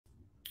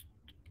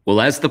Well,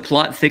 as the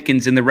plot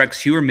thickens in the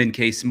Rex Heuermann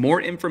case,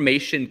 more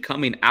information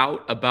coming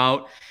out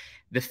about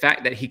the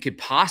fact that he could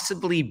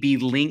possibly be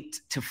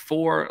linked to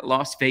 4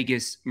 Las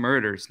Vegas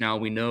murders. Now,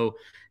 we know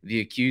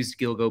the accused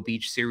Gilgo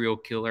Beach serial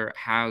killer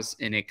has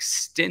an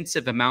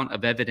extensive amount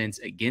of evidence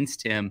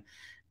against him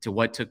to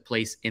what took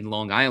place in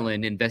Long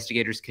Island.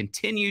 Investigators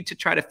continue to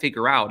try to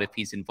figure out if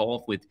he's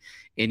involved with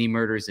any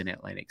murders in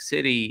Atlantic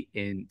City,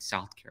 in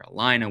South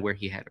Carolina, where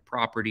he had a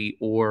property,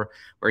 or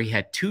where he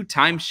had 2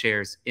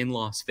 timeshares in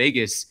Las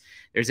Vegas.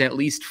 There's at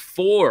least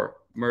 4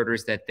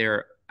 murders that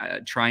they're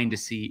trying to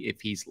see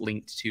if he's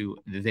linked to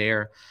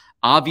there.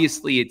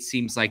 Obviously, it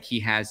seems like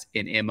he has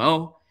an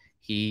MO.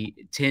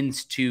 He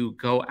tends to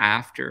go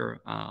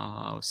after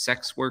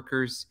sex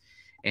workers.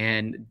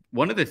 And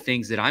one of the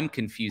things that I'm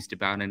confused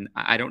about, and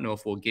I don't know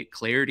if we'll get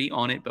clarity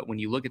on it, but when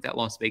you look at that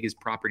Las Vegas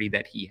property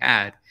that he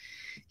had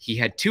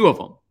 2 of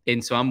them.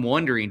 And so I'm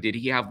wondering, did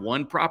he have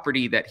one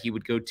property that he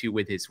would go to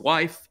with his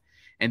wife,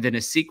 and then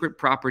a secret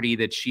property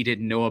that she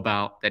didn't know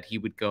about that he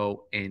would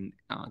go and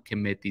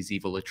commit these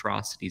evil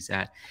atrocities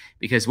at?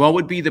 Because what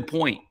would be the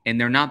point?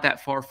 And they're not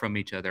that far from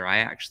each other. I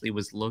actually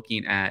was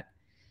looking at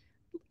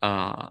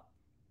the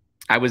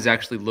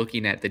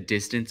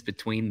distance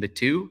between the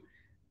 2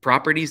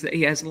 properties that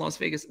he has in Las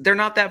Vegas. They're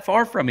not that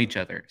far from each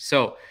other.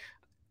 So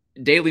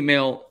Daily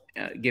Mail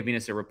giving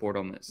us a report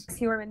on this.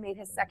 Heuermann made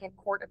his second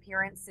court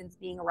appearance since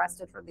being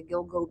arrested for the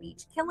Gilgo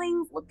Beach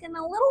killings, looking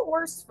a little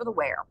worse for the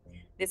wear.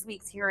 This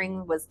week's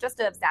hearing was just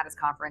a status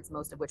conference,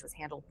 most of which was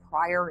handled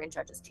prior in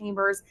judges'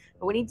 chambers.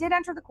 But when he did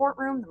enter the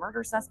courtroom, the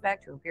murder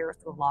suspect, who appears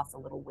to have lost a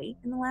little weight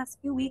in the last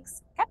few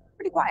weeks, kept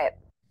pretty quiet.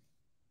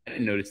 I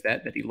didn't notice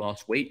that he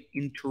lost weight.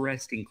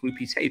 Interesting clue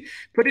piece. Hey,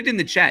 put it in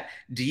the chat.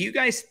 Do you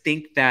guys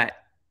think that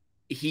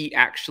he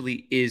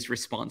actually is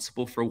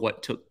responsible for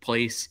what took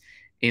place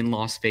in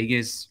Las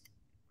Vegas?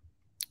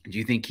 Do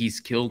you think he's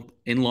killed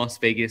in Las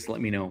Vegas?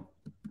 Let me know.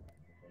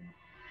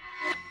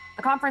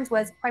 The conference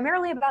was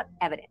primarily about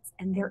evidence,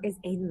 and there is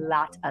a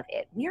lot of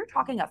it. We are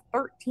talking a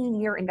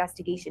 13-year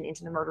investigation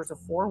into the murders of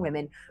 4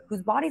 women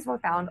whose bodies were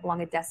found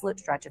along a desolate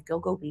stretch of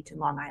Gilgo Beach in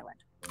Long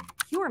Island.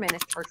 Heuermann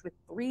is charged with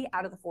 3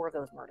 out of the 4 of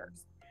those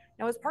murders.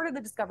 Now, as part of the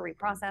discovery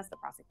process, the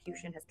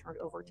prosecution has turned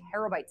over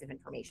terabytes of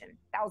information,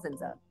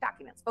 thousands of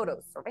documents,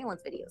 photos,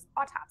 surveillance videos,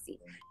 autopsies,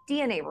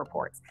 DNA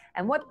reports,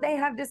 and what they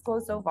have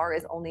disclosed so far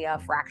is only a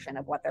fraction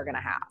of what they're going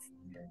to have.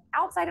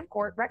 Outside of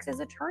court,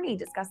 Rex's attorney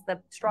discussed the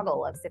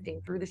struggle of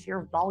sifting through the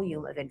sheer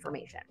volume of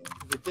information.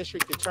 The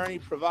district attorney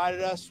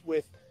provided us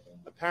with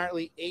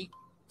apparently 8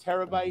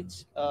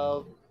 terabytes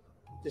of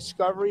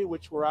discovery,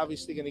 which we're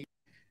obviously going to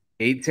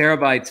 8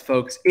 terabytes,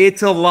 folks.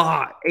 It's a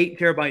lot. 8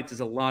 terabytes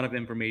is a lot of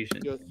information.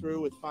 Go through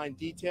with fine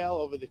detail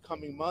over the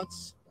coming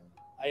months.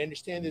 I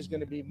understand there's going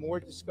to be more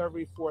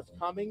discovery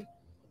forthcoming,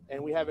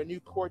 and we have a new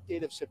court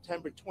date of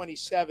September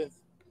 27th.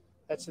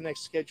 That's the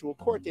next scheduled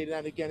court date.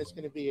 And again, it's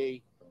going to be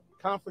a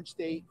conference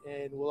date,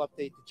 and we'll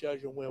update the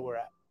judge on where we're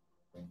at.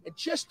 And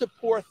just to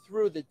pour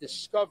through the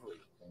discovery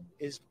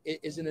is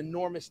an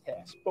enormous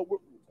task, but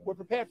we're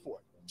prepared for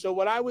it. So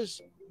what I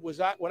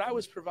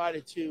was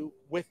provided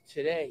with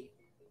today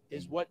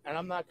is and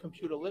I'm not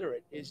computer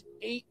literate, is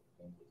 8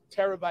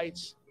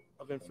 terabytes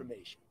of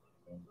information.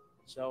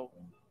 So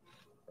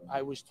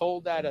I was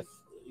told that a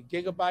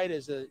gigabyte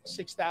is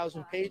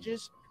 6,000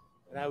 pages,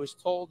 and I was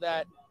told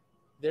that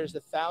there's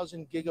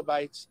 1,000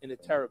 gigabytes in a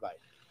terabyte.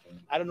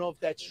 I don't know if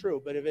that's true,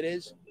 but if it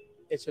is,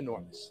 it's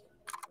enormous.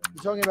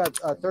 You're talking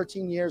about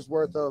 13 years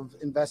worth of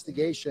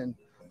investigation.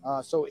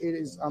 So it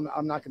is,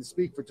 I'm not going to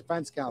speak for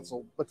defense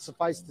counsel, but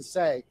suffice to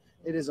say,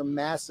 it is a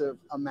massive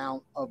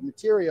amount of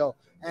material.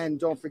 And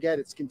don't forget,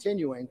 it's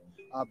continuing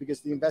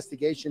because the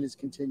investigation is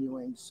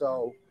continuing.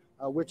 So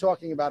we're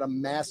talking about a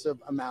massive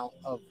amount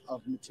of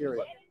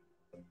material.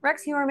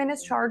 Rex Heuermann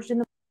is charged in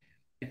the...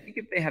 I think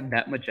if they have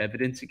that much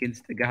evidence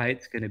against the guy,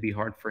 it's going to be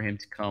hard for him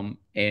to come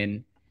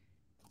and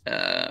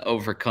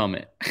overcome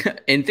it.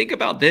 And think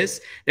about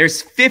this.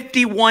 There's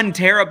 51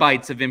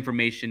 terabytes of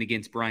information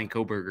against Bryan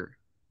Kohberger.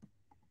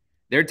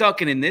 They're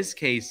talking in this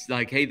case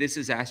like, hey, this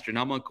is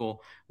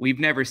astronomical. We've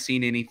never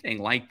seen anything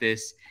like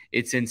this.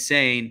 It's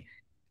insane.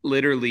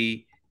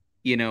 Literally,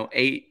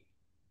 8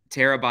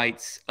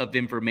 terabytes of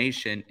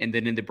information. And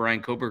then in the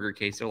Bryan Kohberger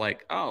case, they're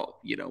like, oh,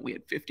 we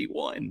had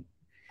 51.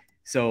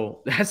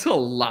 So that's a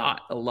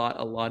lot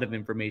of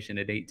information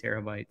at 8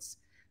 terabytes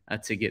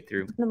to get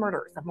through. The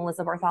murders of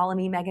Melissa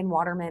Bartholomew, Megan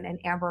Waterman, and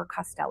Amber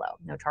Costello.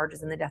 No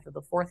charges in the death of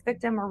the 4th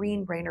victim,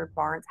 Maureen Brainerd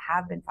Barnes,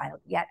 have been filed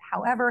yet.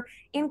 However,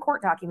 in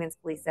court documents,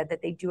 police said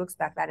that they do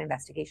expect that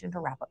investigation to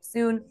wrap up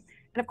soon.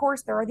 And of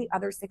course, there are the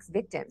other 6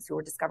 victims who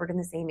were discovered in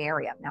the same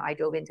area. Now, I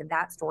dove into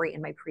that story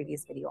in my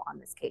previous video on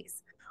this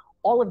case.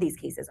 All of these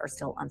cases are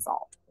still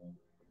unsolved.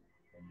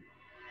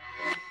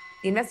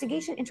 The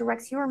investigation into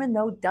Rex Heuermann,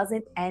 though,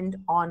 doesn't end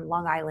on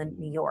Long Island,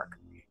 New York.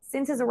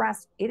 Since his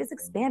arrest, it has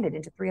expanded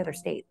into 3 other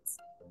states.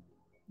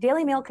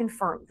 Daily Mail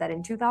confirmed that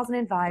in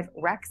 2005,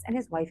 Rex and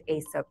his wife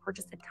Asa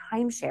purchased a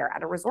timeshare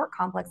at a resort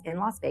complex in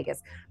Las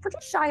Vegas for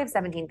just shy of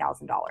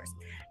 $17,000.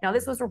 Now,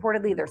 this was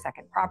reportedly their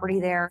second property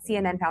there.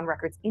 CNN found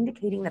records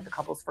indicating that the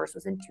couple's first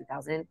was in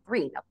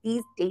 2003. Now,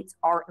 these dates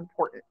are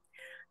important.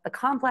 The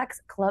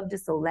complex Club de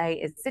Soleil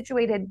is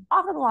situated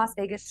off of the Las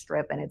Vegas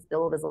Strip, and it's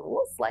billed as a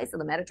little slice of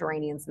the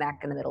Mediterranean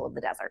smack in the middle of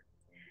the desert.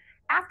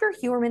 After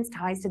Heuermann's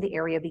ties to the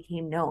area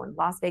became known,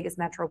 Las Vegas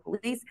Metro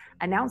Police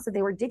announced that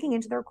they were digging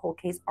into their cold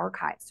case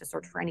archives to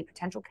search for any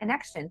potential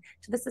connection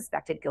to the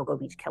suspected Gilgo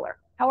Beach killer.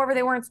 However,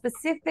 they weren't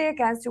specific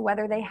as to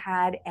whether they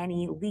had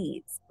any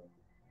leads.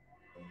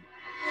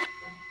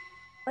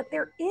 But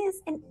there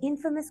is an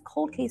infamous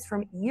cold case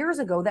from years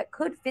ago that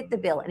could fit the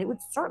bill, and it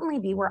would certainly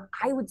be where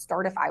I would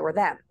start if I were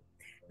them.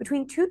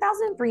 Between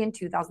 2003 and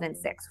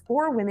 2006,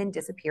 4 women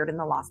disappeared in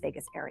the Las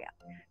Vegas area: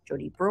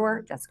 Jody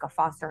Brewer, Jessica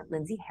Foster,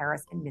 Lindsay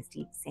Harris, and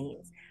Misty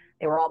Saines.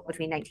 They were all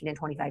between 19 and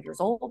 25 years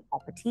old,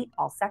 all petite,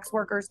 all sex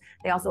workers.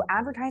 They also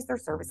advertised their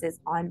services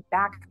on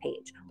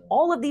Backpage.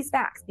 All of these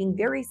facts being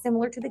very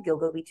similar to the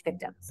Gilgo Beach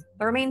victims.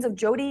 The remains of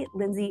Jody,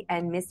 Lindsay,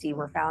 and Misty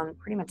were found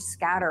pretty much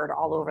scattered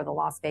all over the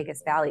Las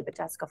Vegas Valley, but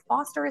Jessica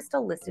Foster is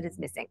still listed as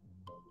missing.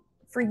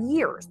 For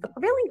years, the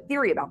prevailing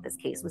theory about this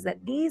case was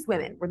that these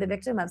women were the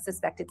victim of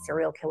suspected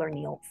serial killer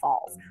Neil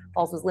Falls.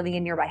 Falls was living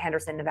in nearby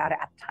Henderson, Nevada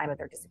at the time of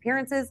their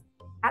disappearances.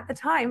 At the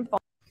time,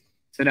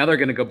 so now they're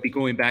going to be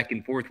going back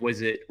and forth.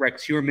 Was it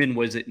Rex Heuermann?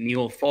 Was it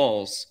Neil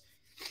Falls?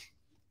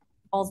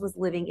 Falls was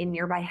living in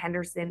nearby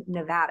Henderson,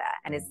 Nevada,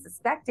 and is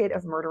suspected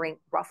of murdering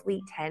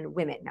roughly 10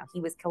 women. Now, he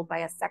was killed by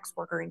a sex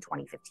worker in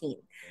 2015.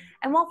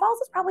 And while Falls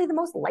is probably the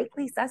most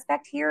likely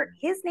suspect here,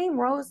 his name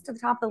rose to the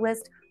top of the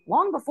list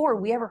long before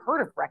we ever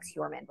heard of Rex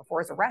Heuermann,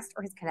 before his arrest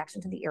or his connection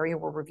to the area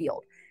were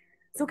revealed.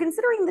 So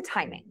considering the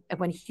timing of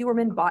when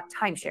Heuermann bought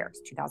timeshares,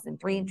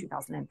 2003 and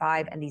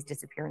 2005, and these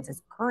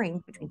disappearances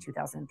occurring between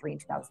 2003 and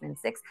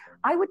 2006,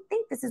 I would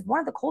think this is one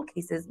of the cold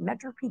cases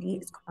Metro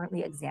PD is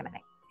currently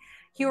examining.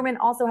 Heuermann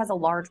also has a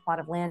large plot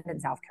of land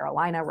in South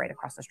Carolina right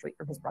across the street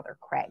from his brother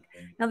Craig.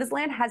 Now, this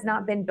land has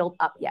not been built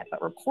up yet, but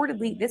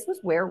reportedly this was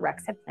where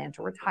Rex had planned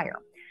to retire.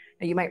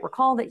 Now, you might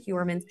recall that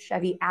Heuermann's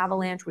Chevy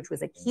Avalanche, which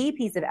was a key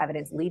piece of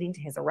evidence leading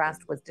to his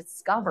arrest, was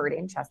discovered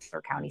in Chester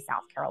County,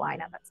 South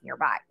Carolina. That's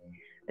nearby.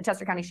 The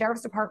Chester County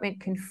Sheriff's Department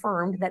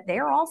confirmed that they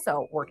are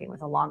also working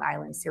with a Long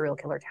Island serial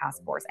killer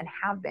task force and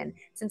have been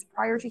since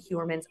prior to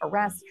Heuermann's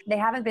arrest. They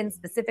haven't been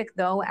specific,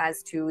 though,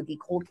 as to the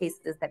cold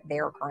cases that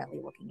they're currently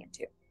looking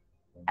into.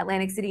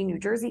 Atlantic City, New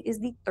Jersey is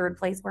the third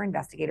place where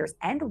investigators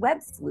and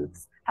web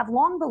sleuths have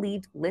long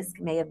believed Lisk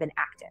may have been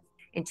active.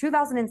 In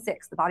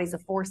 2006, the bodies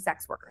of 4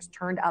 sex workers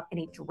turned up in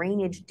a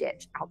drainage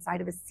ditch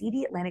outside of a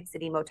seedy Atlantic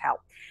City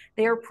motel.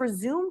 They are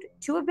presumed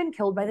to have been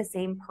killed by the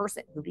same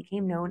person who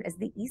became known as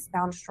the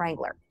Eastbound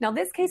Strangler. Now,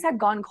 this case had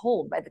gone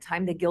cold by the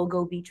time the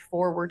Gilgo Beach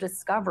 4 were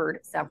discovered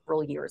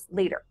several years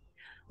later.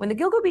 When the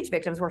Gilgo Beach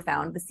victims were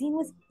found, the scene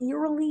was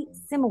eerily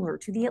similar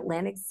to the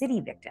Atlantic City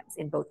victims.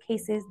 In both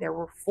cases, there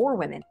were 4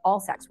 women,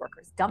 all sex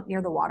workers, dumped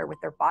near the water with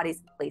their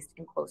bodies placed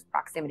in close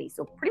proximity.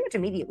 So pretty much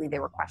immediately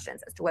there were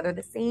questions as to whether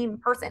the same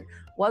person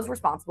was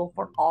responsible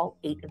for all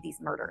 8 of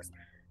these murders.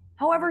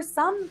 However,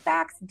 some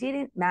facts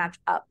didn't match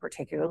up,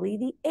 particularly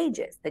the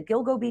ages. The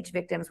Gilgo Beach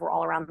victims were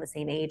all around the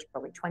same age,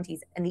 early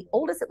 20s, and the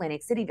oldest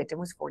Atlantic City victim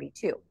was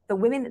 42. The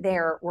women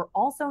there were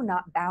also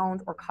not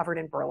bound or covered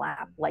in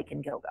burlap like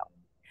in Gilgo.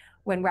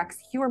 When Rex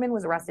Heuermann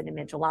was arrested in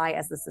mid-July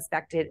as the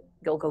suspected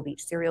Gilgo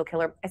Beach serial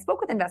killer, I spoke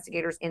with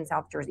investigators in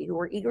South Jersey who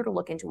were eager to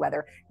look into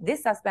whether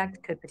this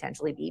suspect could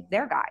potentially be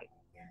their guy.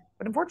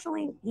 But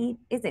unfortunately, he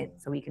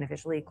isn't, so we can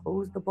officially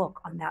close the book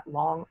on that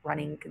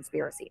long-running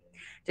conspiracy.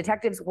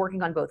 Detectives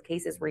working on both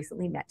cases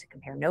recently met to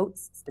compare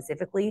notes.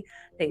 Specifically,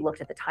 they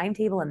looked at the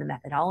timetable and the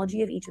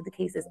methodology of each of the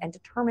cases and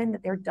determined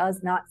that there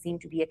does not seem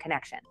to be a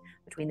connection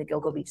between the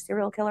Gilgo Beach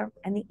serial killer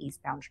and the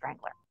Eastbound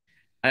Strangler.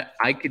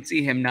 I could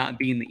see him not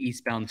being the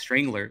Eastbound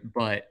Strangler,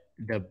 but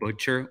the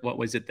butcher, what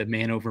was it? The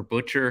man over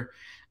butcher.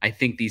 I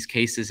think these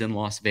cases in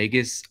Las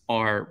Vegas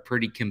are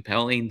pretty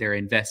compelling. They're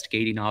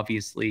investigating,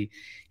 obviously,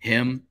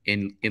 him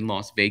in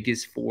Las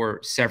Vegas for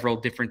several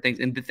different things.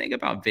 And the thing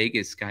about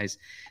Vegas, guys,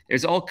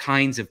 there's all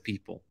kinds of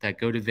people that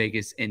go to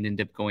Vegas and end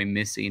up going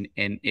missing,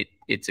 and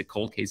it's a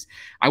cold case.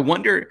 I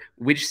wonder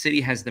which city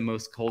has the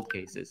most cold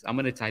cases. I'm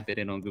going to type it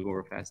in on Google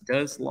real fast.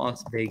 Does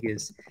Las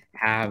Vegas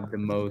have the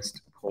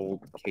most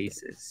cold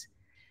cases?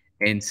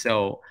 And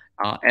so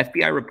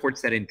FBI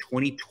reports that in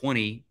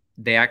 2020,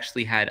 they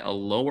actually had a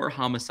lower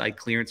homicide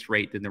clearance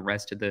rate than the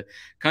rest of the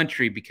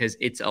country because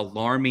it's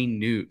alarming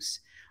news.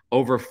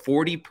 Over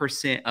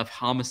 40% of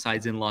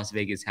homicides in Las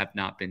Vegas have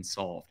not been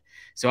solved.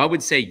 So I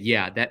would say,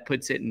 yeah, that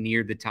puts it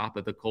near the top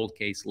of the cold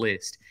case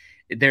list.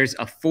 There's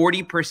a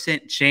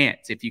 40%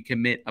 chance if you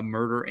commit a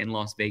murder in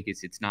Las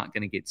Vegas, it's not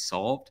going to get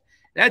solved.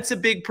 That's a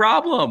big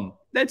problem.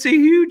 That's a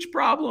huge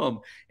problem.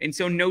 And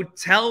so no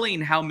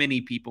telling how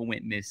many people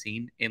went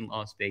missing in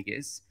Las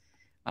Vegas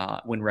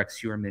when Rex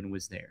Heuermann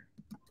was there.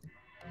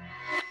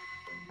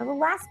 Now, the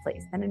last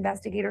place that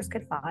investigators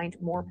could find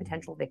more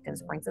potential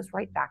victims brings us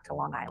right back to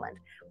Long Island,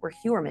 where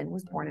Heuermann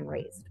was born and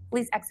raised.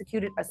 Police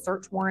executed a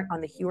search warrant on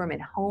the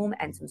Heuermann home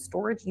and some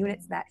storage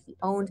units that he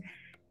owned.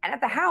 And at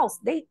the house,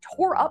 they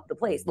tore up the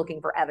place looking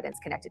for evidence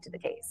connected to the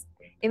case.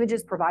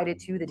 Images provided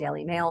to the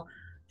Daily Mail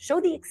show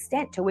the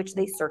extent to which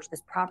they searched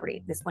this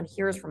property. This one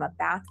here is from a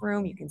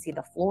bathroom. You can see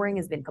the flooring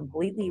has been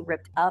completely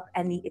ripped up,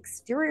 and the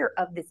exterior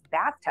of this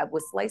bathtub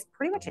was sliced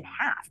pretty much in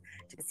half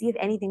to see if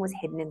anything was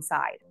hidden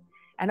inside.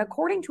 And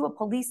according to a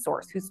police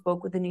source who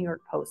spoke with the New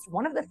York Post,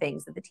 one of the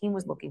things that the team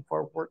was looking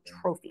for were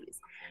trophies.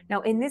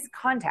 Now, in this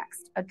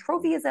context, a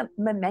trophy is a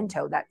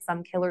memento that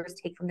some killers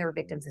take from their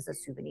victims as a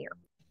souvenir.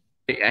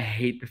 I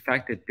hate the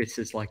fact that this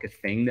is like a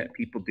thing that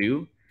people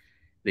do.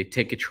 They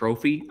take a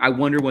trophy. I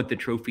wonder what the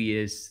trophy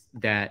is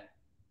that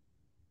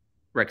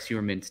Rex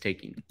Heuermann's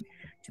taking.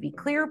 To be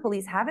clear,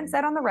 police haven't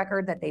said on the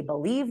record that they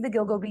believe the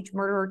Gilgo Beach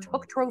murderer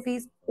took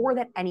trophies or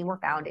that any were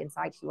found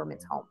inside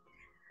Heuermann's home.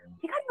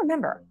 You got to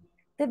remember,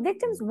 the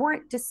victims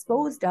weren't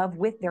disposed of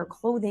with their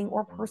clothing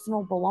or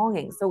personal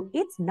belongings, so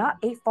it's not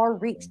a far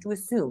reach to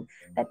assume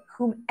that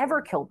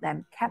whomever killed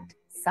them kept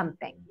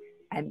something.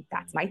 And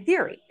that's my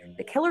theory.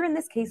 The killer in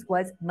this case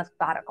was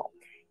methodical.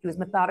 He was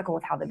methodical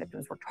with how the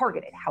victims were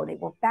targeted, how they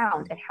were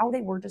found, and how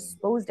they were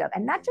disposed of.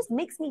 And that just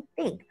makes me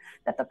think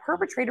that the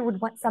perpetrator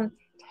would want some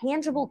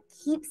tangible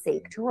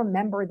keepsake to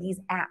remember these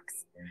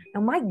acts.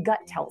 Now, my gut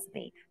tells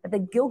me that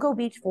the Gilgo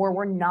Beach Four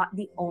were not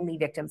the only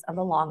victims of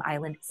the Long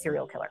Island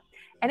serial killer.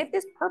 And if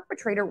this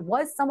perpetrator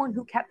was someone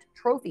who kept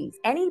trophies,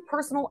 any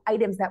personal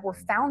items that were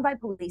found by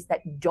police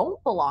that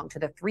don't belong to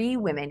the three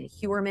women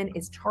Heuermann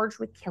is charged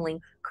with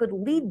killing could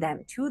lead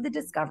them to the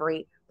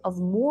discovery of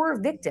more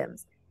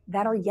victims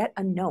that are yet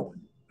unknown.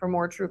 For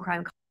more true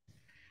crime.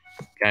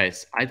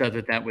 Guys, I thought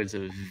that was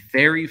a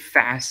very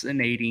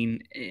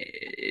fascinating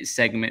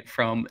segment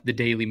from the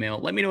Daily Mail.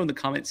 Let me know in the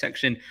comment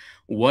section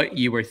what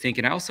you were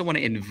thinking. I also want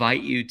to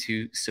invite you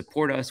to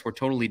support us. We're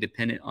totally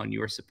dependent on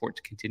your support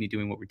to continue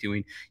doing what we're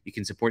doing. You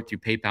can support through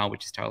PayPal,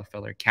 which is Tyler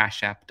Feller,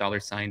 Cash App,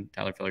 $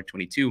 Tyler Feller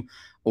 22,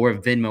 or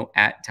Venmo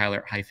at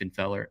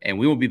Tyler-Feller. And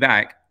we will be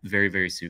back very, very soon.